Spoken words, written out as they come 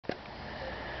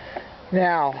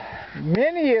Now,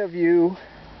 many of you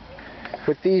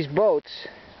with these boats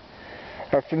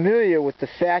are familiar with the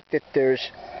fact that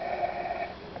there's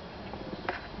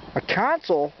a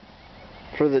console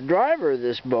for the driver of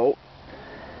this boat,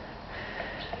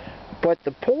 but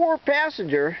the poor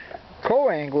passenger,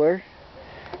 co-angler,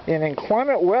 in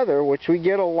inclement weather, which we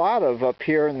get a lot of up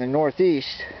here in the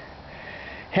Northeast,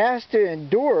 has to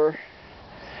endure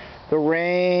the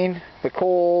rain, the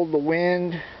cold, the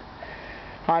wind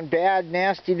on bad,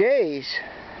 nasty days.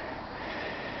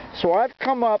 So I've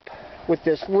come up with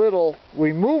this little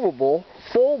removable,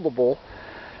 foldable,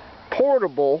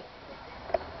 portable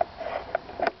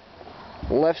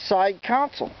left side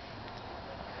console,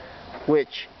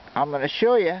 which I'm going to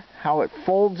show you how it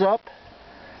folds up,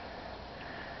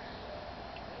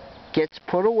 gets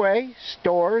put away,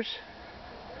 stores,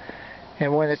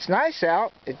 and when it's nice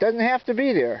out, it doesn't have to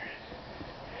be there.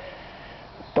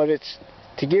 But it's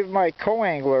to give my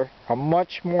co-angler a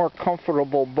much more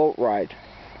comfortable boat ride.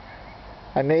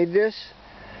 I made this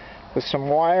with some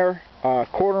wire,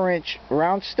 1/4 inch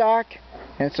round stock,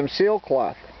 and some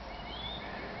sailcloth.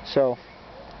 So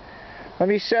let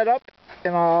me set up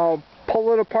and I'll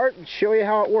pull it apart and show you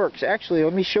how it works. Actually,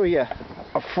 let me show you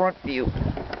a front view.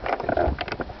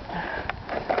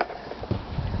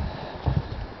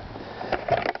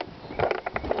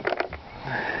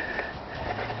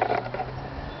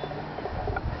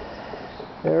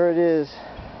 There it is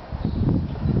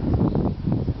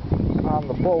on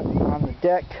the boat, on the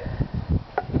deck,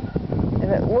 and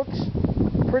it looks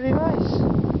pretty nice.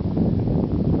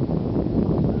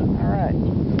 Alright,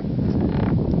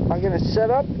 I'm going to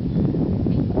set up,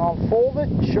 I'll fold it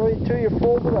and show you till you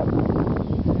fold it up.